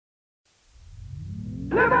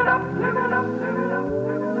Live it up, live it up, live it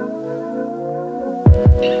up.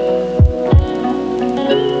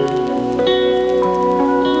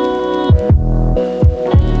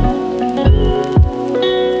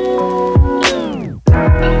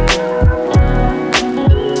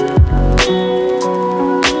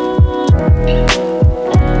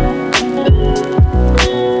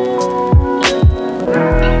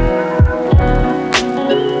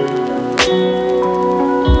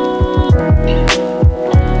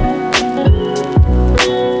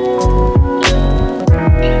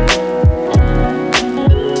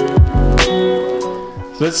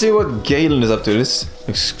 Let's see what Galen is up to. This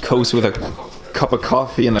looks cozy with a cup of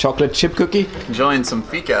coffee and a chocolate chip cookie. Enjoying some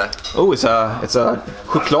fika. Oh, it's a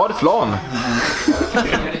chokladflan.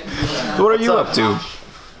 What are you up to?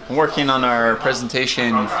 I'm working on our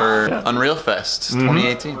presentation for Unreal Fest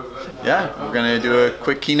 2018. Yeah, we're gonna do a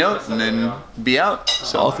quick keynote and then be out.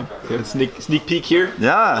 So Awesome. Sneak peek here.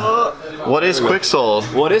 yeah. What is Quixel?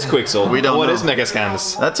 What is Quixel? We don't What know. is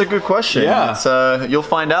Megascans? That's a good question. Yeah. It's, you'll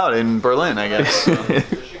find out in Berlin, I guess.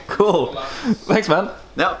 Cool. Thanks, man.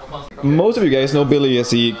 Yeah. Most of you guys know Billy as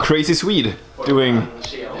the crazy Swede doing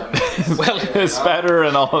Well, spatter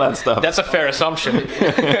and all that stuff. that's a fair assumption.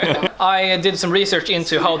 I did some research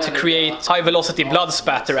into how to create high-velocity blood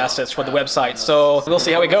spatter assets for the website, so we'll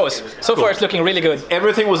see how it goes. So far, it's looking really good.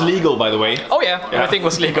 Everything was legal, by the way. Oh yeah, everything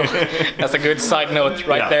was legal. That's a good side note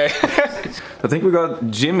right there. I think we got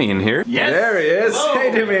Jimmy in here. Yes. There he is. Hello.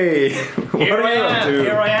 Hey, Jimmy. What Here are I you up am. to?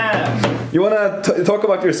 Here I am. You want to talk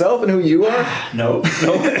about yourself and who you are? No.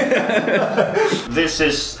 This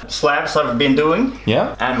is slabs I've been doing.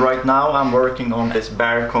 Yeah. And right now I'm working on this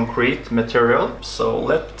bare concrete material. So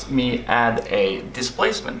let me add a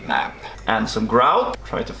displacement map and some grout.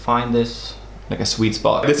 Try to find this. Like a sweet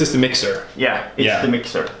spot. This is the mixer. Yeah, it's Yeah. the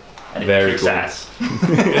mixer. And it Very kicks cool. ass.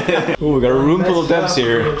 Oh, we got a room full of devs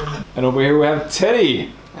here. And over here we have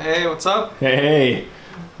Teddy. Hey, what's up? Hey.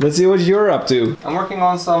 Let's see what you're up to. I'm working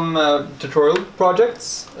on some tutorial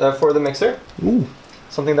projects for the mixer. Ooh.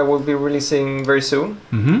 Something that we'll be releasing very soon.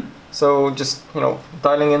 Mm-hmm. So just, you know,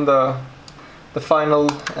 dialing in the final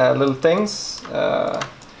little things.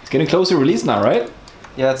 It's getting close to release now, right?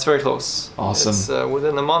 Yeah, it's very close. Awesome. It's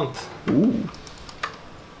within a month. Ooh.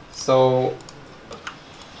 So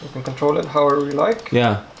you can control it however you like.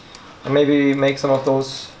 Yeah. And maybe make some of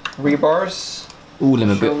those rebars. Ooh,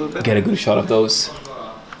 let Show a little me bit. get a good shot of those.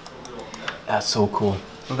 That's so cool.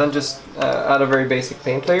 And then just add a very basic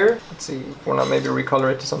paint layer. Let's see if we want to maybe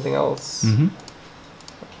recolor it to something else. Mm-hmm.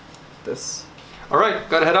 This. Alright,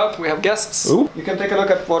 gotta head out. We have guests. Ooh. You can take a look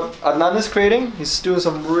at what Adnan is creating. He's doing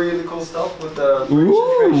some really cool stuff with the bridge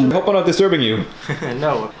Ooh. integration. Hope I'm not disturbing you.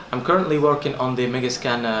 No, I'm currently working on the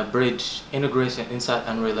Megascan bridge integration inside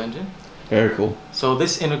Unreal Engine. Very cool. So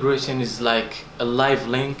this integration is like a live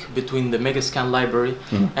link between the Megascan library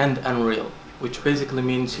and Unreal, which basically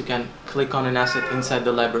means you can click on an asset inside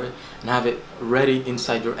the library and have it ready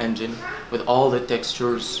inside your engine with all the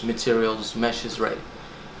textures, materials, meshes ready.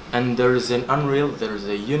 And there is an Unreal, there is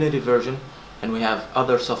a Unity version, and we have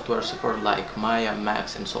other software support like Maya,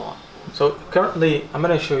 Max, and so on. So currently, I'm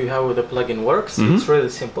going to show you how the plugin works. It's really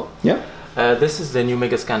simple. Yeah. This is the new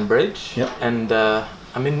Megascan bridge, Yeah. and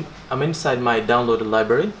I'm inside my downloaded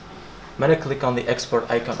library. I'm going to click on the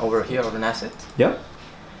export icon over here of an asset. Yeah.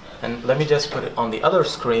 And let me just put it on the other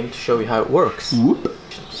screen to show you how it works. Whoop.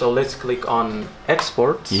 So let's click on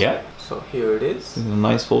export. Yeah. So here it is. There's a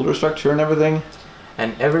nice folder structure and everything.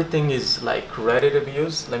 And everything is like ready to be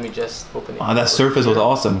used. Let me just open it. Oh, that surface was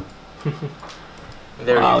awesome.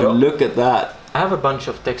 There Wow, you go. look at that. I have a bunch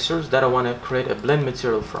of textures that I want to create a blend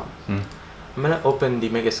material from. I'm going to open the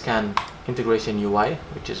Megascan integration UI,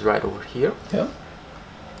 which is right over here. Yeah.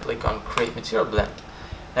 Click on create material blend.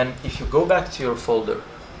 And if you go back to your folder,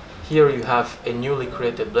 here you have a newly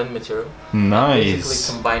created blend material. Nice.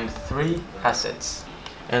 Basically combined 3 assets.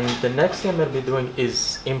 And the next thing I'm going to be doing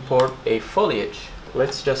is import a foliage.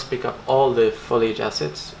 Let's just pick up all the foliage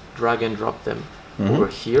assets, drag and drop them over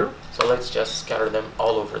here. So let's just scatter them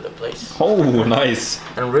all over the place. Oh, nice.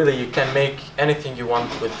 And really you can make anything you want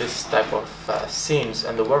with this type of scenes,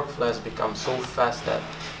 and the workflow has become so fast that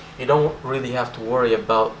you don't really have to worry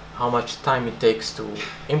about how much time it takes to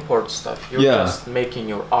import stuff. You're just making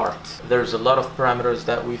your art. There's a lot of parameters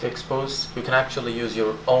that we've exposed. You can actually use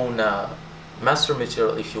your own master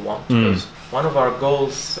material if you want, because one of our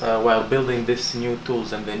goals while building these new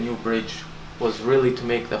tools and the new bridge was really to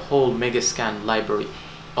make the whole Megascan library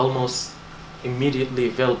almost immediately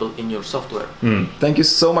available in your software. Thank you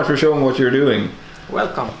so much for showing what you're doing.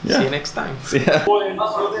 Welcome. Yeah. See you next time. Yeah.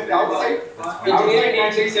 Outside.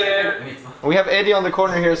 We have Eddie on the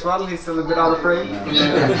corner here as well. He's still a bit out of frame.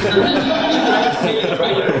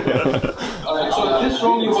 Alright, so this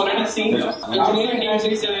room you've already seen. Engineering names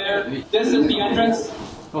accelerator. This is the entrance.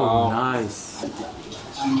 Oh, nice.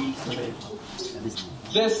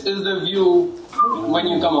 This is the view when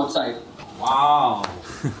you come outside. Wow.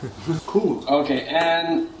 Cool. Okay,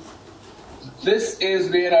 and this is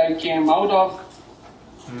where I came out of.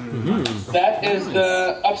 That is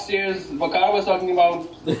the upstairs Bakar was talking about.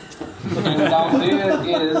 And down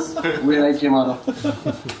there is where I came out of.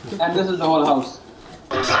 And this is the whole house.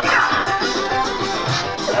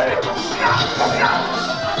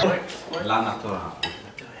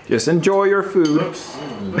 Just enjoy your food.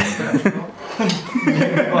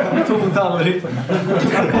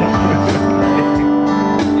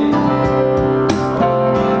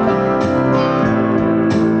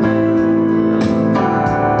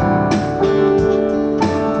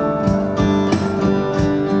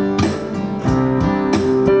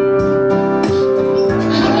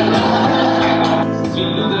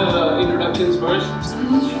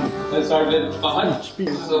 Let's start with Fahad.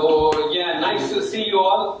 So, yeah, nice to see you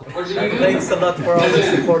all. What do you do? Thanks a lot for all the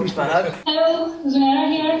support, Fahad. Hello, Zunaira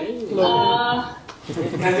here.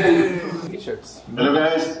 Hello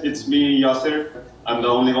guys, it's me Yasser. I'm the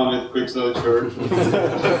only one with Quixel Road.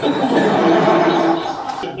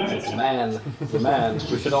 The man.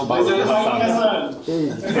 We should all bow This is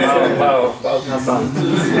Hassan.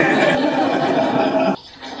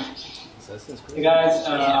 Hey guys,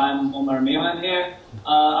 I'm Omar Mehman here.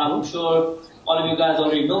 I'm sure all of you guys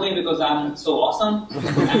already know me because I'm so awesome.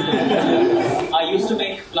 And, I used to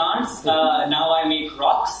make plants, now I make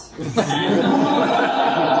rocks. And,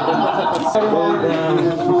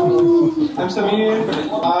 I'm Samir.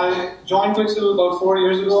 I joined Quixel about 4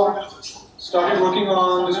 years ago. Started working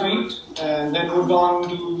on the suite and then moved on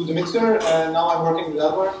to the mixer, and now I'm working with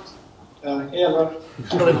Alvar. Hey Alvar.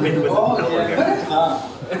 Oh, yeah.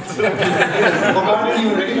 Bakar didn't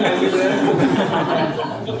even recognize you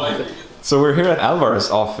there. So we're here at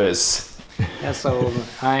Alvar's office. Yeah, so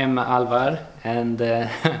I'm Alvar and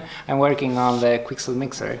I'm working on the Quixel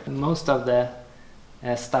mixer. Most of the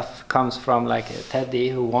stuff comes from like Teddy,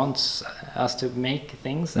 who wants us to make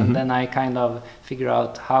things, and then I kind of figure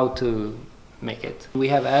out how to make it. We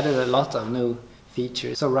have added a lot of new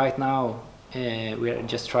features. So right now we're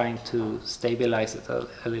just trying to stabilize it a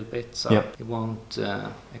little bit so it won't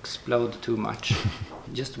explode too much.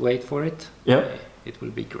 Just wait for it. It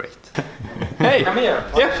will be great. Hey, come here.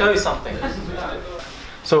 I'll show you something.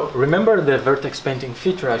 So remember the vertex painting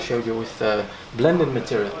feature I showed you with blended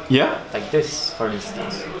material? Yeah. Like this, for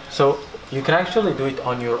instance. So you can actually do it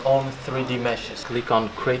on your own 3D meshes. Click on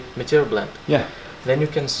Create Material Blend. Yeah. Then you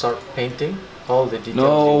can start painting all the details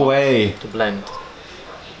No way. to blend.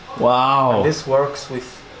 Wow. And this works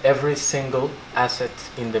with every single asset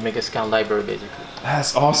in the Megascan library, basically.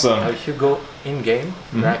 That's awesome. Now if you go in-game,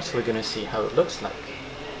 you're actually going to see how it looks like.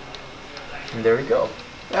 And there you go.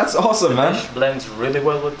 That's awesome, man. The mesh blends really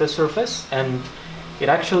well with the surface, and it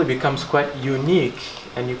actually becomes quite unique,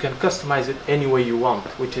 and you can customize it any way you want,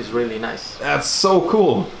 which is really nice. That's so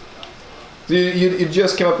cool. So you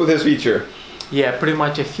just came up with this feature? Yeah, pretty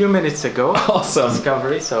much a few minutes ago. Awesome.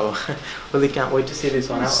 Discovery, so really can't wait to see this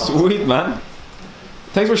one out. Sweet, man.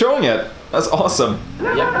 Thanks for showing it. That's awesome.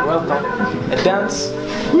 Yeah, well done. A dance.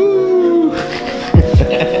 Woo!